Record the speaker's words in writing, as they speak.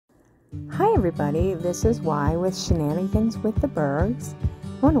Hi everybody, this is Y with Shenanigans with the Burgs.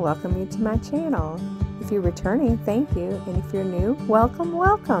 I want to welcome you to my channel. If you're returning, thank you, and if you're new, welcome,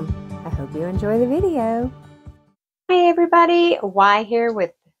 welcome. I hope you enjoy the video. Hi everybody, Y here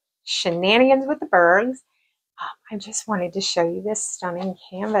with Shenanigans with the Burgs. I just wanted to show you this stunning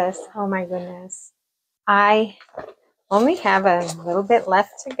canvas. Oh my goodness. I only have a little bit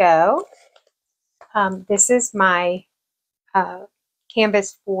left to go. This is my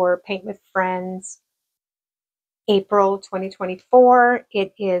canvas for Paint with Friends April 2024.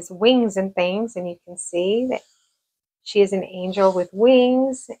 It is Wings and Things, and you can see that she is an angel with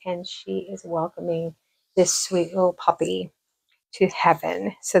wings, and she is welcoming this sweet little puppy to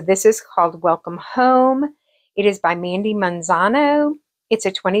heaven. So this is called Welcome Home. It is by Mandy Manzano. It's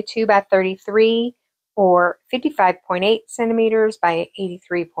a 22 by 33 or 55.8 centimeters by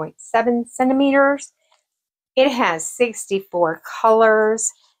 83.7 centimeters. It has 64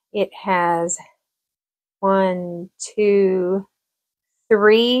 colors. It has 1, 2,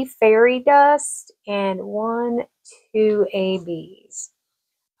 3 fairy dust and 1, 2 ABs.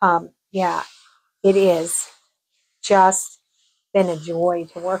 Yeah, it is just been a joy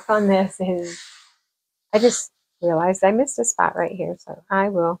to work on this. I just realized I missed a spot right here, so I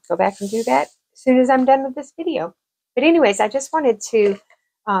will go back and do that as soon as I'm done with this video. But anyways, I just wanted to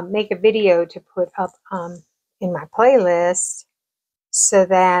make a video to put up in my playlist so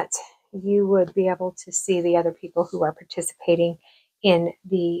that you would be able to see the other people who are participating in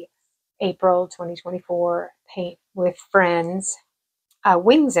the April 2024 Paint with Friends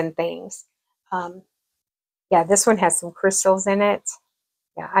Wings and Things. Yeah, this one has some crystals in it.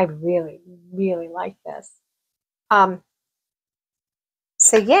 Yeah, I really, really like this.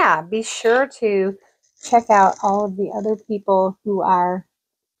 So yeah, be sure to check out all of the other people who are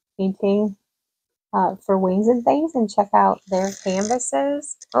painting for Wings and Things and check out their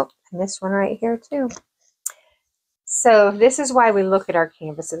canvases. Oh, I missed one right here too. So this is why we look at our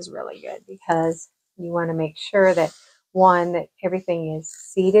canvases really good, because you want to make sure that, one, that everything is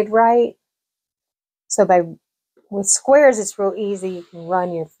seated right. So with squares, it's real easy. You can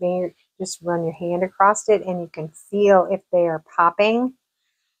run your finger, just run your hand across it, and you can feel if they are popping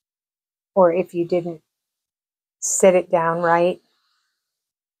or if you didn't sit it down right.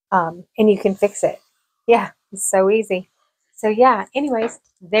 And you can fix it. Yeah, it's so easy. So yeah, anyways,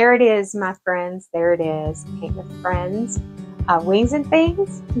 there it is, my friends. There it is. Paint with Friends. Wings and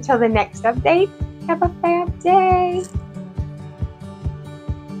Things. Until the next update, have a fab day.